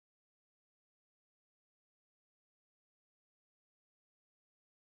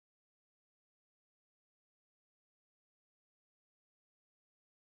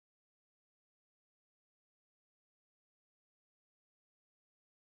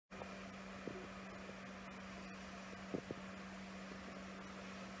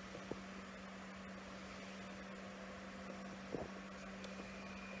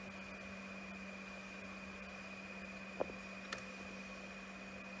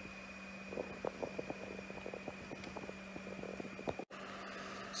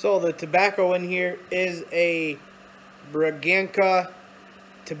So the tobacco in here is a Braganca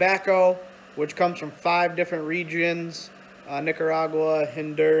tobacco, which comes from 5 different regions: Nicaragua,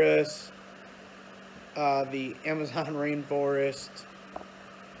 Honduras, the Amazon rainforest.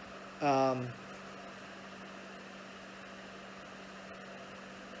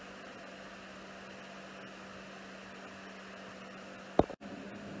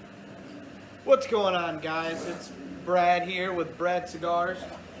 What's going on, guys? It's Brad here with Brad Cigars.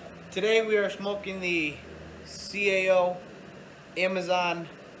 Today we are smoking the CAO Amazon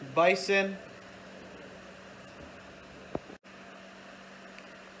Bison.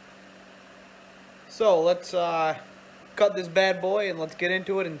 So let's cut this bad boy and let's get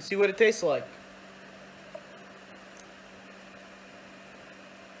into it and see what it tastes like.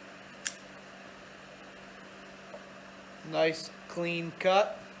 Nice clean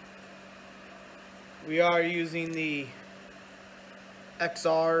cut. We are using the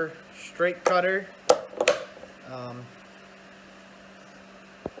XR straight cutter.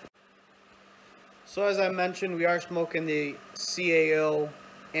 So as I mentioned, we are smoking the CAO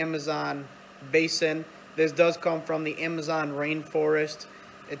Amazon Basin. This does come from the Amazon rainforest.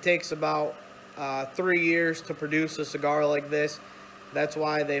 It takes about 3 years to produce a cigar like this. That's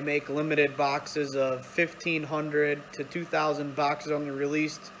why they make limited boxes of 1,500 to 2,000 boxes only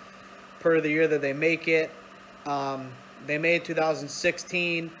released per the year that they make it. They made it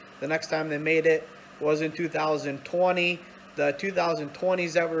 2016. The next time they made it was in 2020. The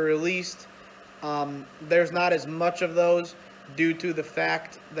 2020s that were released, there's not as much of those due to the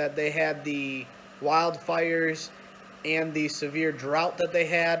fact that they had the wildfires and the severe drought that they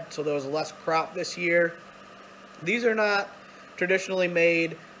had, so there was less crop this year. These are not traditionally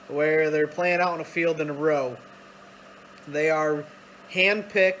made where they're planted out in a field in a row. They are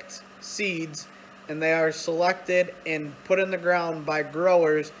hand-picked seeds, and they are selected and put in the ground by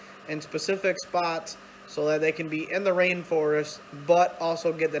growers in specific spots so that they can be in the rainforest but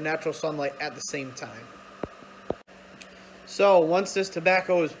also get the natural sunlight at the same time. So once this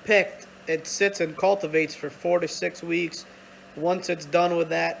tobacco is picked, it sits and cultivates for 4 to 6 weeks. Once it's done with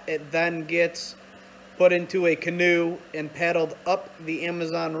that, it then gets put into a canoe and paddled up the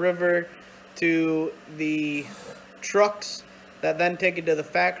Amazon River to the trucks that then take it to the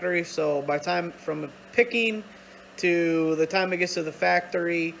factory. So by time from picking to the time it gets to the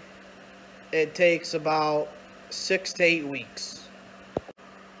factory, it takes about 6 to 8 weeks.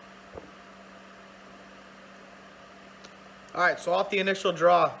 Alright, so off the initial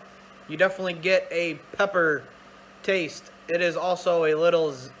draw, you definitely get a pepper taste. It is also a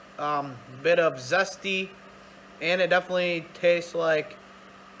little bit of zesty, and it definitely tastes like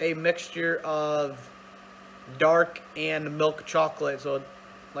a mixture of dark and milk chocolate, so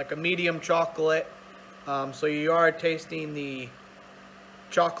like a medium chocolate. So you are tasting the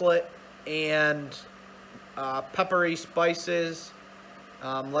chocolate and peppery spices.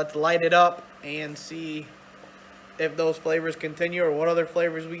 Let's light it up and see if those flavors continue or what other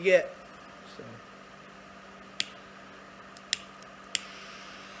flavors we get. So.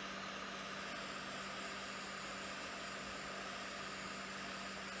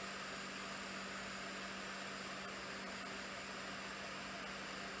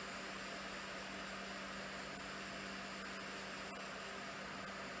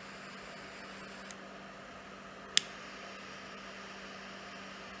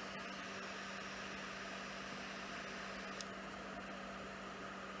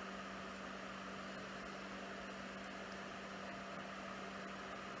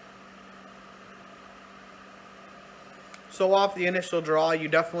 So off the initial draw, you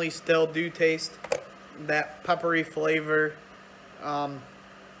definitely still do taste that peppery flavor. The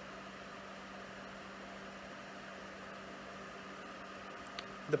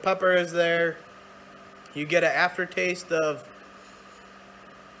pepper is there. You get an aftertaste of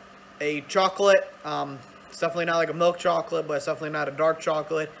a chocolate. It's definitely not like a milk chocolate, but it's definitely not a dark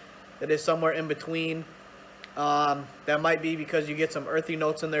chocolate. It is somewhere in between. That might be because you get some earthy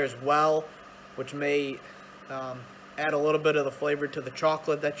notes in there as well, which may add a little bit of the flavor to the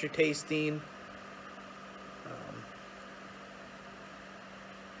chocolate that you're tasting.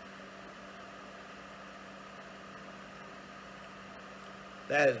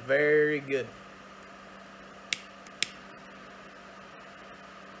 That is very good.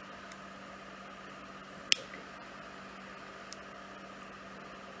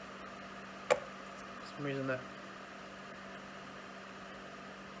 For some reason that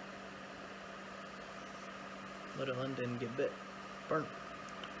little one didn't get bit. Burn.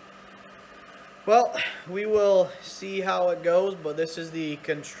 Well, we will see how it goes, but this is the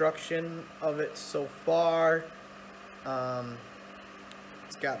construction of it so far.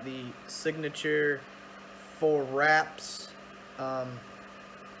 It's got the signature 4 wraps,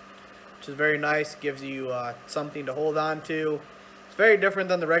 which is very nice. Gives you something to hold on to. It's very different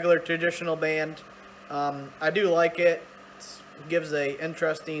than the regular traditional band. I do like it. It gives a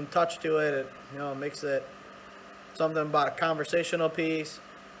interesting touch to it. It makes it something about a conversational piece.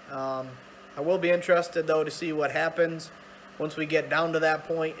 I will be interested though to see what happens once we get down to that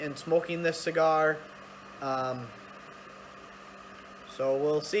point in smoking this cigar. So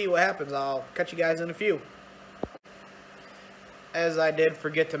we'll see what happens. I'll catch you guys in a few. As I did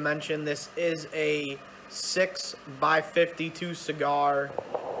forget to mention, this is a 6x52 cigar.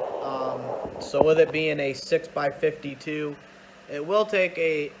 So with it being a 6x52, it will take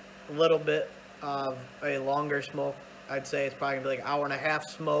a little bit of a longer smoke. I'd say it's probably going to be like an hour and a half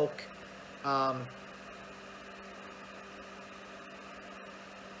smoke.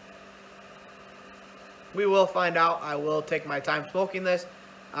 We will find out. I will take my time smoking this,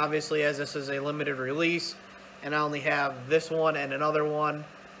 obviously, as this is a limited release, and I only have this one and another one.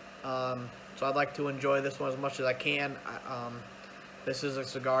 So I'd like to enjoy this one as much as I can. This is a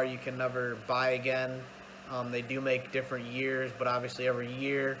cigar you can never buy again. They do make different years, but obviously every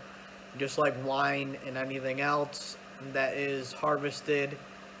year, just like wine and anything else that is harvested,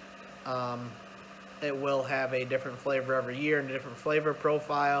 it will have a different flavor every year and a different flavor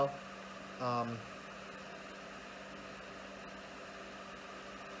profile.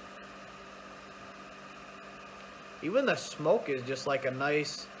 Even the smoke is just like a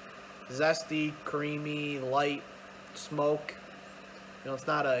nice, zesty, creamy, light smoke. It's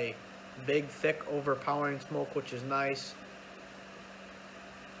not a big, thick, overpowering smoke, which is nice.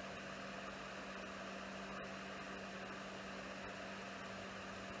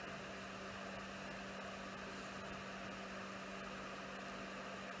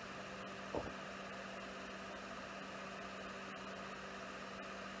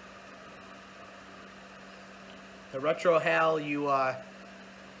 The Retro Hal, you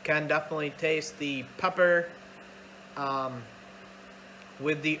can definitely taste the pepper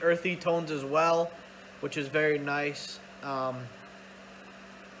with the earthy tones as well, which is very nice.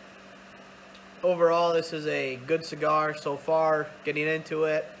 Overall, this is a good cigar so far, getting into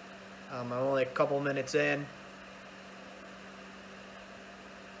it. I'm only a couple minutes in.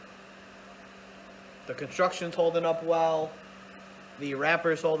 The construction's holding up well. The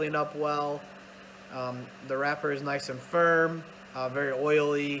wrapper's holding up well. The wrapper is nice and firm, very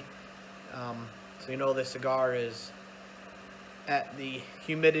oily, so this cigar is at the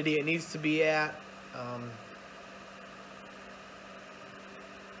humidity it needs to be at.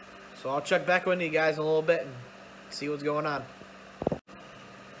 So I'll check back with you guys in a little bit and see what's going on.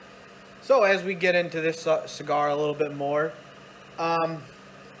 So as we get into this cigar a little bit more,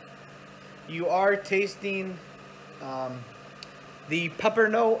 you are tasting the pepper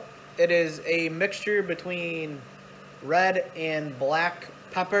note. It is a mixture between red and black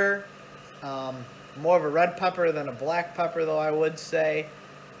pepper. More of a red pepper than a black pepper, though, I would say.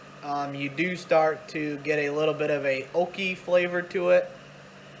 You do start to get a little bit of a oaky flavor to it,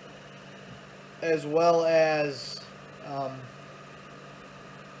 as well as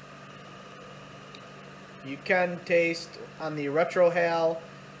you can taste on the Retro Hal.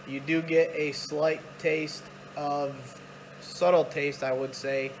 You do get a slight taste of, subtle taste, I would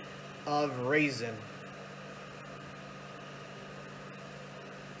say, of raisin.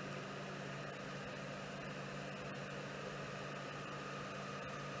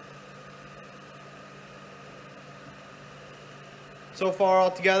 So far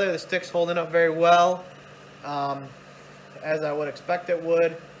altogether, the stick's holding up very well, as I would expect it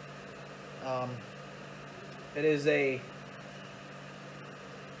would. It is a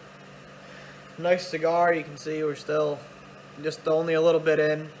nice cigar. You can see we're still just only a little bit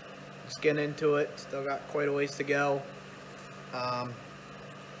in. Just getting into it. Still got quite a ways to go. But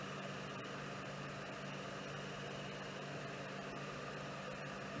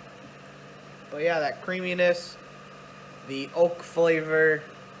yeah, that creaminess, the oak flavor,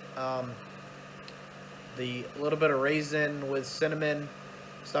 the little bit of raisin with cinnamon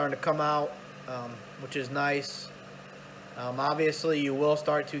starting to come out, which is nice. Obviously, you will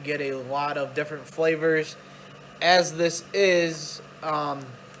start to get a lot of different flavors, as this is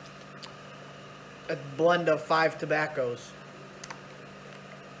a blend of 5 tobaccos.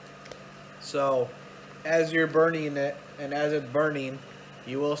 So as you're burning it, and as it's burning,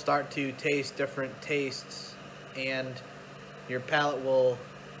 you will start to taste different tastes, and your palate will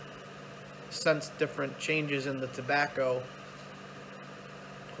sense different changes in the tobacco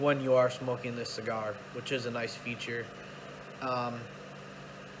when you are smoking this cigar, which is a nice feature.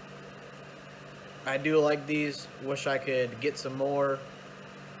 I do like these. Wish I could get some more.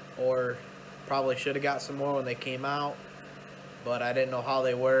 or probably should have got some more when they came out, but I didn't know how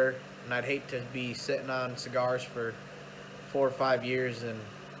they were, and I'd hate to be sitting on cigars for 4 or 5 years and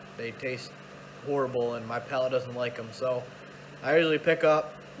they taste horrible and my palate doesn't like them. So I usually pick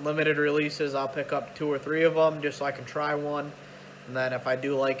up limited releases. I'll pick up 2 or 3 of them just so I can try one, and then if I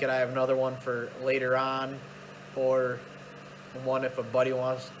do like it, I have another one for later on, or one if a buddy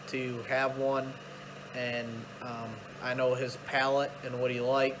wants to have one and I know his palate and what he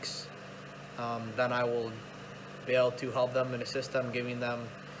likes, then I will be able to help them and assist them, giving them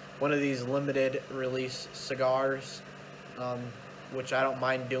one of these limited release cigars, which I don't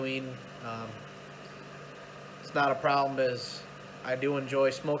mind doing. It's not a problem, as I do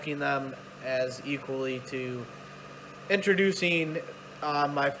enjoy smoking them, as equally to introducing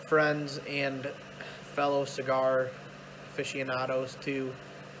my friends and fellow cigar aficionados to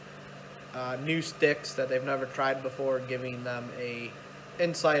new sticks that they've never tried before, giving them a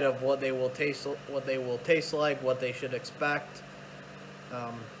insight of what they will taste like, what they should expect,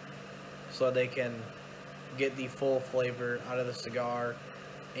 so they can get the full flavor out of the cigar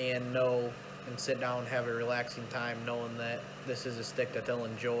and know and sit down and have a relaxing time knowing that this is a stick that they'll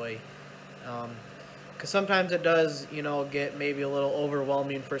enjoy. Because sometimes it does, get maybe a little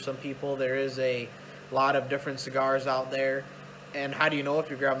overwhelming for some people. There is a lot of different cigars out there, and how do you know if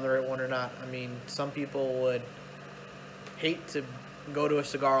you're grabbing the right one or not? I mean, some people would hate to go to a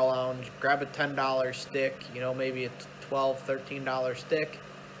cigar lounge, grab a $10 stick, maybe a $12, $13 stick,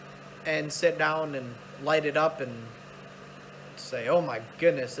 and sit down and light it up and say, oh my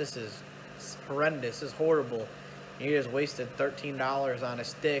goodness, this is horrendous, this is horrible. You just wasted $13 on a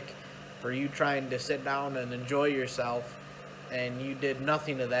stick for you trying to sit down and enjoy yourself, and you did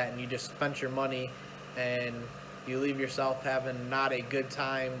nothing of that, and you just spent your money, and you leave yourself having not a good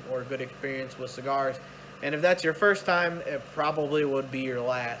time or good experience with cigars. And if that's your first time, it probably would be your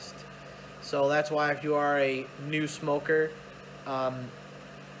last. So that's why, if you are a new smoker, I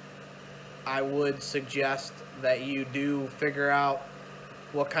would suggest that you do figure out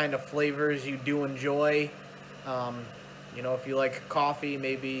what kind of flavors you do enjoy. If you like coffee,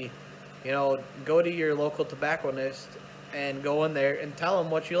 maybe, go to your local tobacconist and go in there and tell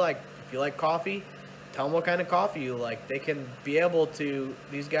them what you like. If you like coffee, tell them what kind of coffee you like. They can be able to,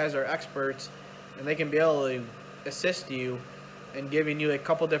 these guys are experts, and they can be able to assist you in giving you a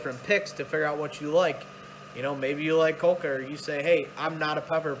couple different picks to figure out what you like. Maybe you like coca, or you say, hey, I'm not a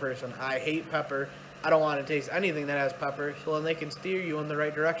pepper person. I hate pepper. I don't want to taste anything that has pepper. So then they can steer you in the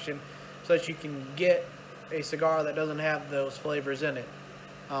right direction so that you can get a cigar that doesn't have those flavors in it.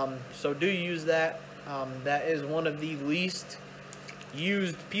 So do use that. That is one of the least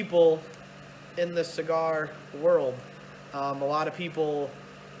used people in the cigar world. A lot of people,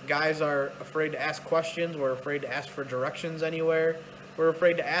 guys, are afraid to ask questions. We're afraid to ask for directions anywhere. We're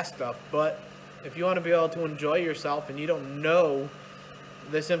afraid to ask stuff. But if you want to be able to enjoy yourself and you don't know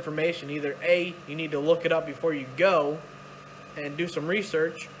this information, either A, you need to look it up before you go and do some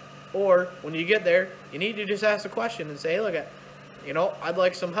research, or when you get there, you need to just ask a question and say, hey, look, I'd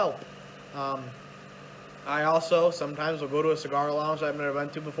like some help. I also sometimes will go to a cigar lounge I've never been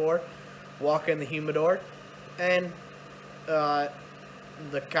to before, walk in the humidor, and the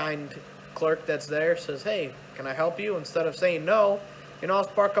kind clerk that's there says, hey, can I help you? Instead of saying no, I'll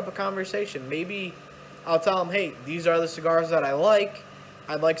spark up a conversation. Maybe I'll tell them, hey, these are the cigars that I like.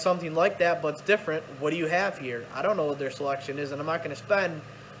 I'd like something like that, but it's different. What do you have here? I don't know what their selection is, and I'm not going to spend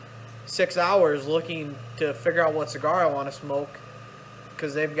 6 hours looking to figure out what cigar I want to smoke,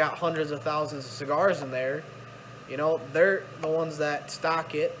 because they've got hundreds of thousands of cigars in there. They're the ones that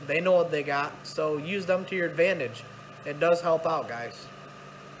stock it. They know what they got, so use them to your advantage. It does help out, guys.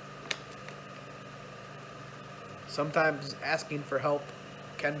 Sometimes asking for help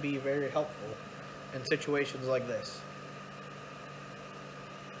can be very helpful in situations like this.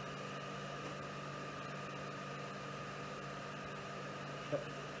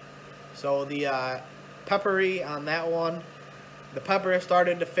 So the peppery on that one, the pepper has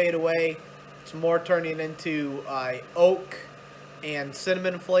started to fade away. It's more turning into oak and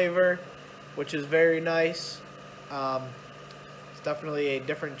cinnamon flavor, which is very nice. It's definitely a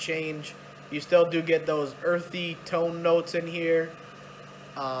different change. You still do get those earthy tone notes in here.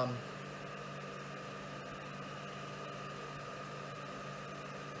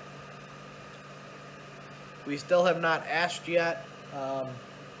 We still have not ashed yet.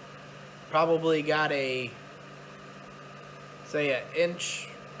 Probably got say 1.25 inches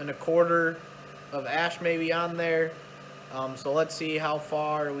of ash maybe on there. So let's see how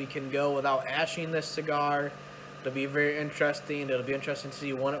far we can go without ashing this cigar. It'll be very interesting. It'll be interesting to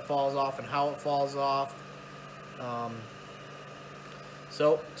see when it falls off and how it falls off.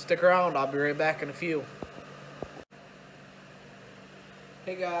 So stick around, I'll be right back in a few.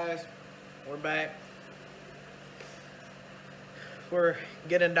 Hey guys, we're back. We're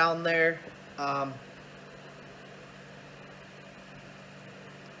getting down there.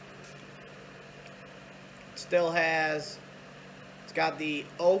 It's got the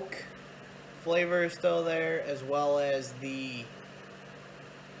oak flavor still there, as well as the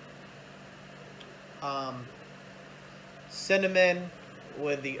cinnamon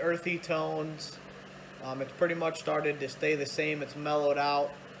with the earthy tones. It's pretty much started to stay the same. It's mellowed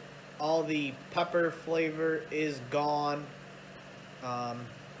out. All the pepper flavor is gone,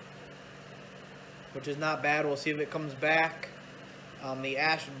 which is not bad. We'll see if it comes back. The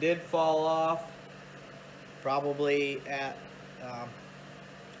ash did fall off, probably at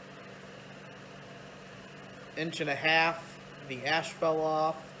inch and a half. The ash fell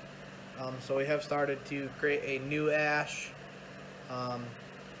off, so we have started to create a new ash.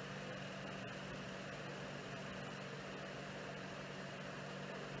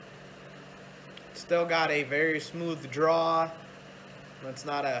 Still got a very smooth draw. It's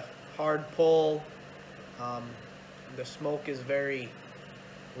not a hard pull. The smoke is very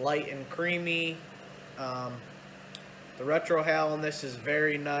light and creamy. The retrohale on this is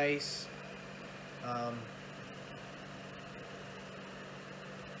very nice.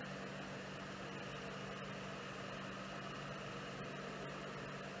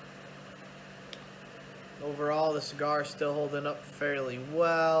 Overall, the cigar is still holding up fairly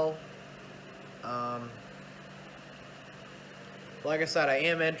well. Like I said, I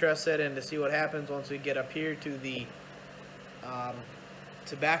am interested in to see what happens once we get up here to the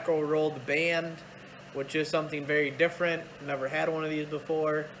tobacco rolled band, which is something very different. Never had one of these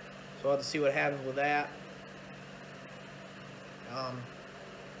before, so I'll have to see what happens with that.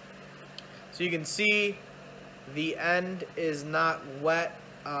 So you can see the end is not wet.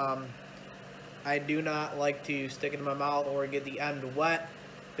 I do not like to stick it in my mouth or get the end wet.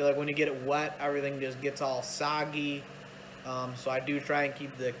 I feel like when you get it wet, everything just gets all soggy. So I do try and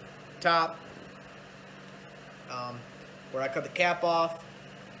keep the top, where I cut the cap off,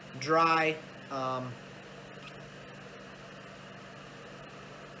 dry. I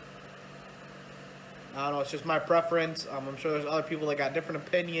don't know, it's just my preference. I'm sure there's other people that got different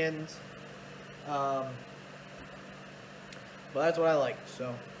opinions. But that's what I like,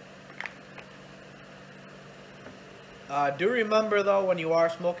 so. Do remember, though, when you are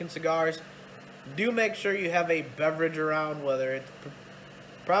smoking cigars, do make sure you have a beverage around, whether it's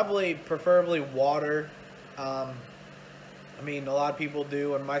preferably water. I mean, a lot of people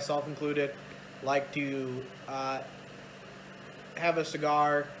do, and myself included, like to have a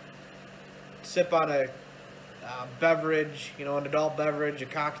cigar, sip on a beverage, you know, an adult beverage, a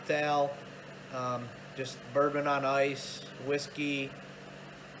cocktail, just bourbon on ice, whiskey,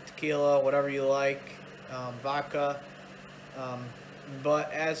 tequila, whatever you like, vodka.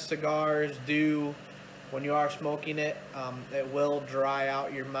 But as cigars do, when you are smoking it, it will dry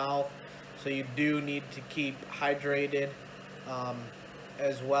out your mouth, so you do need to keep hydrated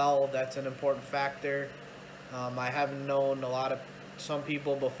as well. That's an important factor. I have known some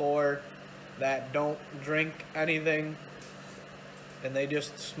people before that don't drink anything, and they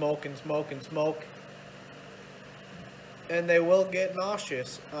just smoke and smoke and smoke, and they will get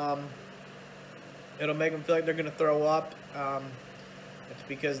nauseous. It'll make them feel like they're going to throw up. It's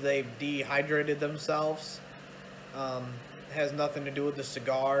because they've dehydrated themselves. It has nothing to do with the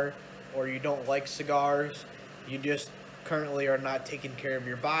cigar, or you don't like cigars. You just currently are not taking care of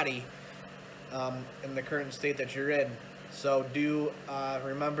your body in the current state that you're in. So do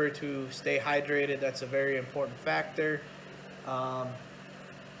remember to stay hydrated. That's a very important factor.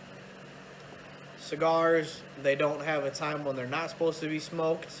 Cigars, they don't have a time when they're not supposed to be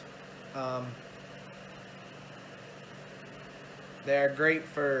smoked. They are great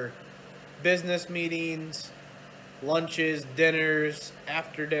for business meetings, lunches, dinners,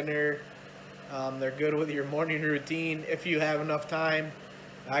 after dinner. They're good with your morning routine if you have enough time.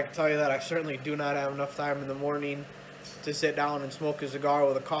 I can tell you that I certainly do not have enough time in the morning to sit down and smoke a cigar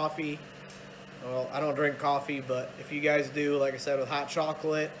with a coffee. Well, I don't drink coffee, but if you guys do, like I said, with hot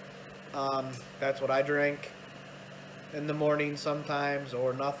chocolate, that's what I drink in the morning sometimes,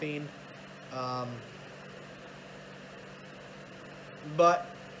 or nothing. But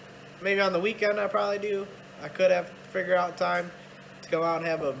maybe on the weekend I probably do. I could have to figure out time to go out and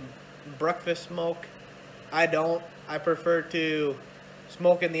have a breakfast smoke. I don't. I prefer to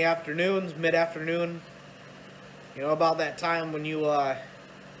smoke in the afternoons, mid-afternoon. You know, about that time when you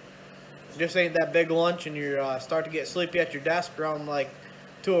just ain't that big lunch and you start to get sleepy at your desk around like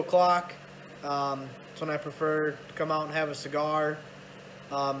 2 o'clock. That's when I prefer to come out and have a cigar.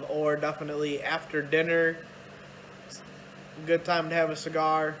 or definitely after dinner. Good time to have a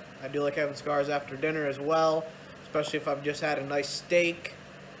cigar. I do like having cigars after dinner as well, especially if I've just had a nice steak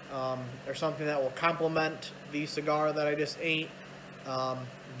or something that will complement the cigar that I just ate.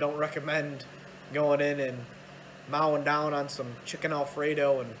 Don't recommend going in and mowing down on some chicken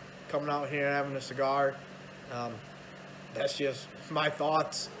Alfredo and coming out here and having a cigar. That's just my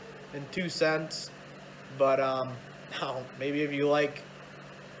thoughts and 2 cents. But no, maybe if you like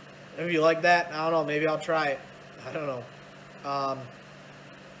that, I don't know, maybe I'll try it. I don't know.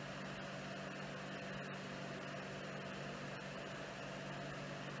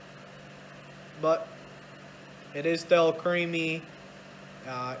 But it is still creamy.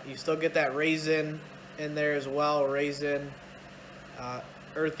 You still get that raisin in there as well. Raisin,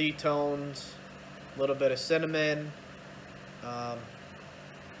 earthy tones, a little bit of cinnamon.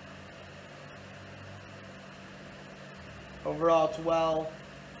 Overall, it's well.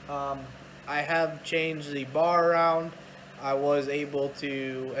 I have changed the bar around. I was able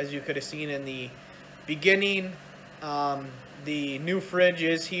to, as you could have seen in the beginning, the new fridge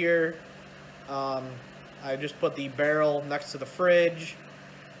is here. I just put the barrel next to the fridge,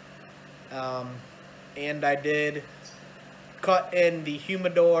 and I did cut in the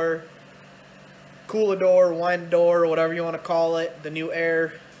humidor, coolador, wine door, whatever you want to call it, the new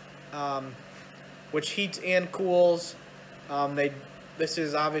air, which heats and cools. This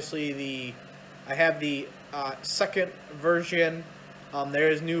is obviously I have the second version.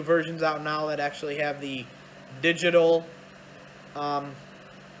 There's new versions out now that actually have the digital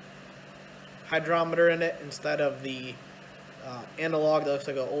hydrometer in it instead of the analog that looks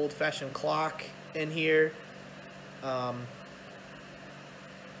like an old-fashioned clock in here. But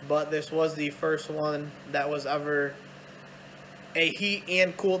this was the first one that was ever a heat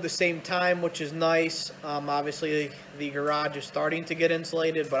and cool at the same time, which is nice. Obviously, the garage is starting to get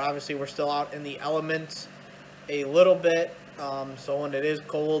insulated, but obviously we're still out in the elements a little bit. So when it is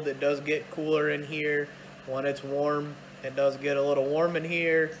cold, it does get cooler in here. When it's warm, it does get a little warm in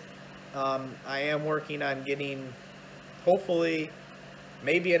here. I am working on getting, hopefully,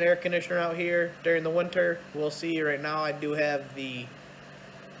 maybe an air conditioner out here during the winter. We'll see. Right now, I do have the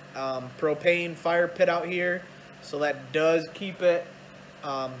propane fire pit out here, so that does keep it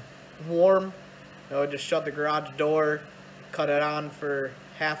warm. Just shut the garage door, cut it on for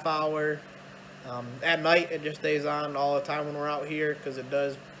half hour. At night, it just stays on all the time when we're out here because it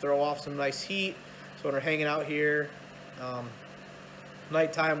does throw off some nice heat. So when we're hanging out here,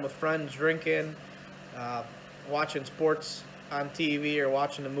 nighttime with friends, drinking, watching sports on TV or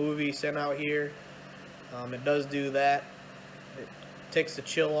watching a movie, sitting out here, it does do that. It takes the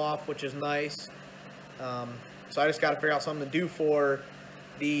chill off, which is nice. So I just got to figure out something to do for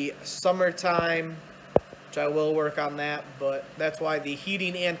the summertime, which I will work on that. But that's why the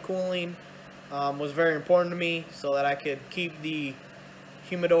heating and cooling was very important to me, so that I could keep the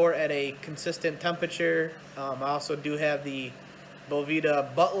humidor at a consistent temperature. I also do have the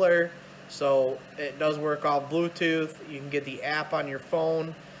Belvita Butler, so it does work off Bluetooth. You can get the app on your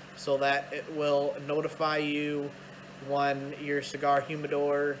phone so that it will notify you when your cigar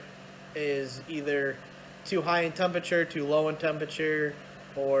humidor is either too high in temperature, too low in temperature,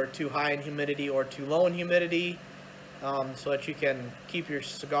 or too high in humidity or too low in humidity, so that you can keep your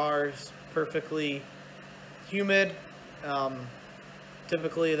cigars perfectly humid.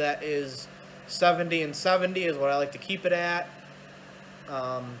 Typically that is 70 and 70 is what I like to keep it at,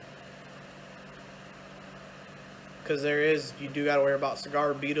 because you do got to worry about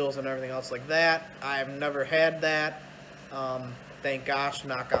cigar beetles and everything else like that. I've never had that, thank gosh,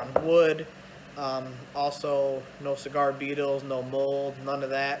 knock on wood. Also, no cigar beetles, no mold, none of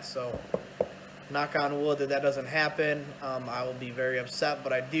that, so knock on wood that doesn't happen. I will be very upset,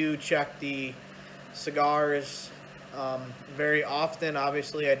 but I do check the cigars very often.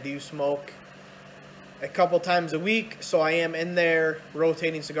 Obviously, I do smoke a couple times a week, so I am in there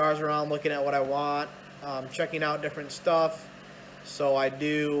rotating cigars around, looking at what I want, checking out different stuff. So I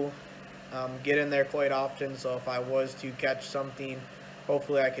do get in there quite often, so if I was to catch something,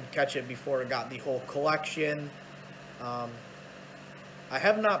 hopefully I could catch it before it got the whole collection. I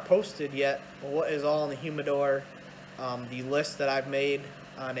have not posted yet what is all in the humidor, the list that I've made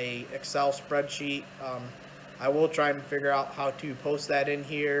on a Excel spreadsheet. I will try and figure out how to post that in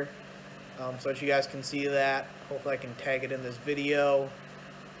here, so that you guys can see that. Hopefully I can tag it in this video,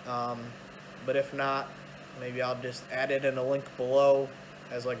 but if not, maybe I'll just add it in a link below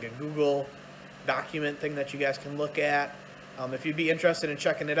as like a Google document thing that you guys can look at. If you'd be interested in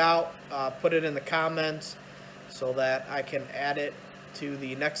checking it out, put it in the comments so that I can add it to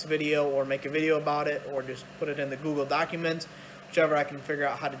the next video or make a video about it, or just put it in the Google documents, whichever I can figure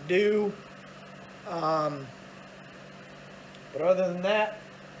out how to do. But other than that,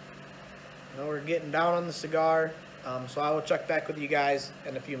 you know, we're getting down on the cigar. So I will check back with you guys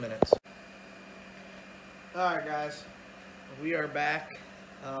in a few minutes. Alright guys, we are back.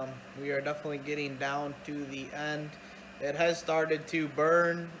 We are definitely getting down to the end. It has started to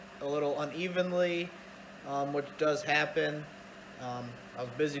burn a little unevenly, which does happen. I was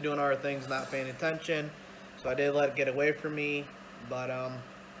busy doing other things, not paying attention, so I did let it get away from me. But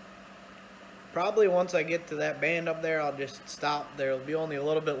probably once I get to that band up there, I'll just stop. There will be only a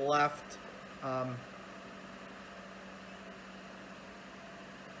little bit left.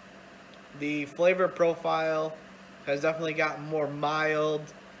 The flavor profile has definitely gotten more mild.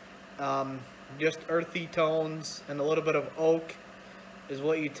 Just earthy tones and a little bit of oak is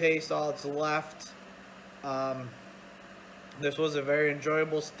what you taste, all that's left. This was a very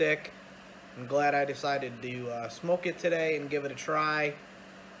enjoyable stick. I'm glad I decided to smoke it today and give it a try.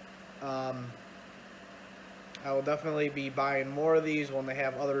 I will definitely be buying more of these when they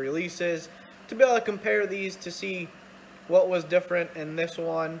have other releases to be able to compare these to see what was different in this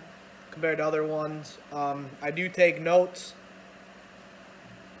one compared to other ones. I do take notes.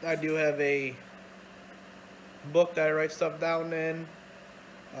 I do have a book that I write stuff down in,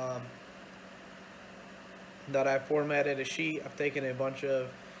 that I formatted a sheet. I've taken a bunch of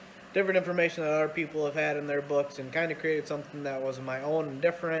different information that other people have had in their books and kind of created something that was my own and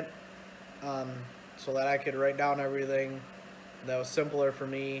different, so that I could write down everything. That was simpler for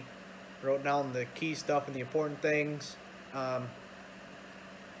me. Wrote down the key stuff and the important things. I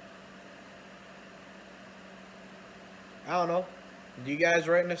don't know. Do you guys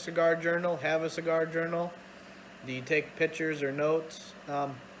write in a cigar journal? Have a cigar journal? Do you take pictures or notes?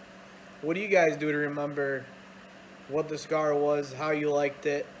 What do you guys do to remember what the cigar was, how you liked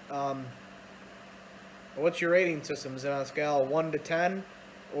it? What's your rating system? Is it on a scale of 1 to 10?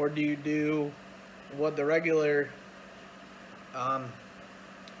 Or do you do what the regular,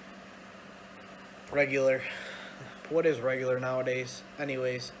 what is regular nowadays?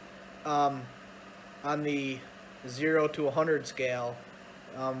 Anyways, on the 0 to 100 scale,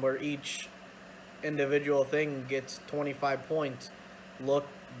 where each individual thing gets 25 points. Look,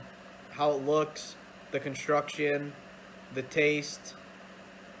 how it looks, the construction, the taste,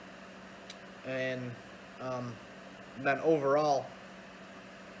 and then overall.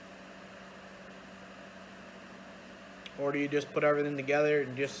 Or do you just put everything together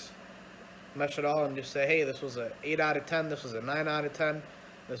and just mesh it all and just say, hey, this was a 8 out of 10, this was a 9 out of 10,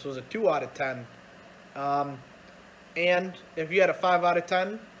 this was a 2 out of 10. And if you had a 5 out of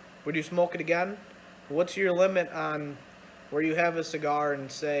 10, would you smoke it again? What's your limit on where you have a cigar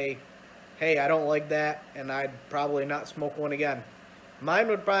and say, hey, I don't like that, and I'd probably not smoke one again? Mine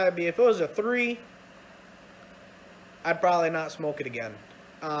would probably be, if it was a 3, I'd probably not smoke it again.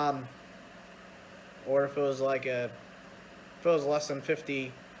 Or if it was like if it was less than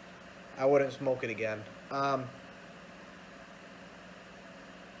 50, I wouldn't smoke it again.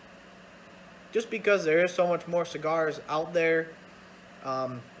 Just because there is so much more cigars out there.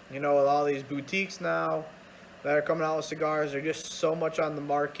 You know, with all these boutiques now that are coming out with cigars, there's just so much on the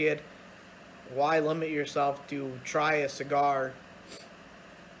market. Why limit yourself to try a cigar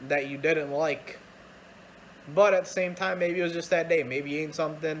that you didn't like? But at the same time, maybe it was just that day. Maybe you ate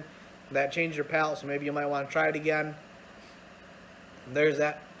something that changed your palate, so maybe you might want to try it again. There's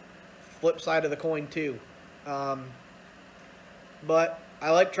that flip side of the coin too. But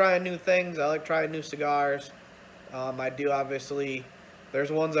I like trying new things. I like trying new cigars. I do, obviously.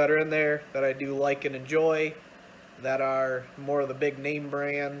 There's ones that are in there that I do like and enjoy, that are more of the big name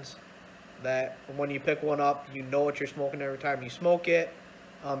brands, that when you pick one up, you know what you're smoking every time you smoke it.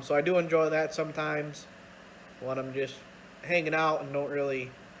 So I do enjoy that sometimes when I'm just hanging out and don't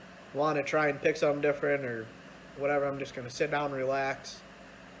really want to try and pick something different or whatever. I'm just going to sit down and relax.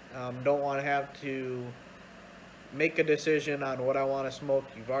 Don't want to have to make a decision on what I want to smoke.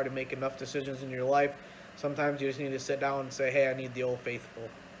 You've already made enough decisions in your life. Sometimes you just need to sit down and say, hey, I need the Old Faithful.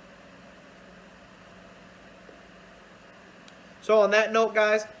 So on that note,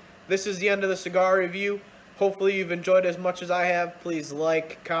 guys, this is the end of the cigar review. Hopefully you've enjoyed as much as I have. Please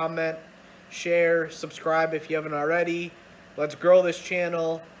like, comment, share, subscribe if you haven't already. Let's grow this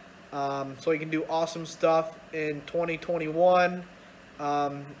channel so we can do awesome stuff in 2021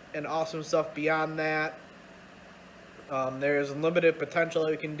 and awesome stuff beyond that. There's limited potential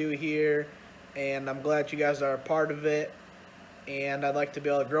that we can do here, and I'm glad you guys are a part of it. And I'd like to be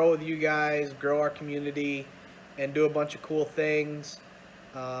able to grow with you guys, grow our community, and do a bunch of cool things.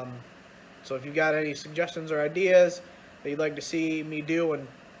 So if you got any suggestions or ideas that you'd like to see me do in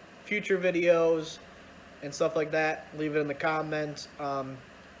future videos, and stuff like that, leave it in the comments.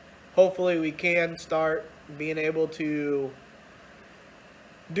 Hopefully we can start being able to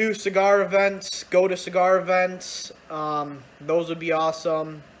do cigar events, go to cigar events. Those would be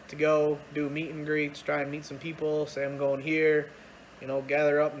awesome to go do meet and greets, try and meet some people, say I'm going here, you know,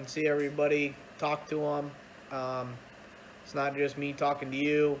 gather up and see everybody, talk to them. It's not just me talking to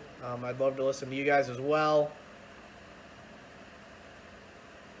you. I'd love to listen to you guys as well.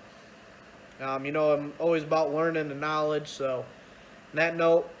 You know, I'm always about learning and knowledge, so on that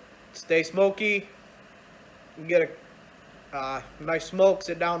note, stay smoky. You get a nice smoke,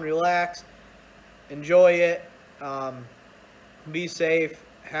 sit down, relax, enjoy it, be safe,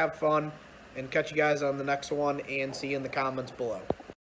 have fun, and catch you guys on the next one, and see you in the comments below.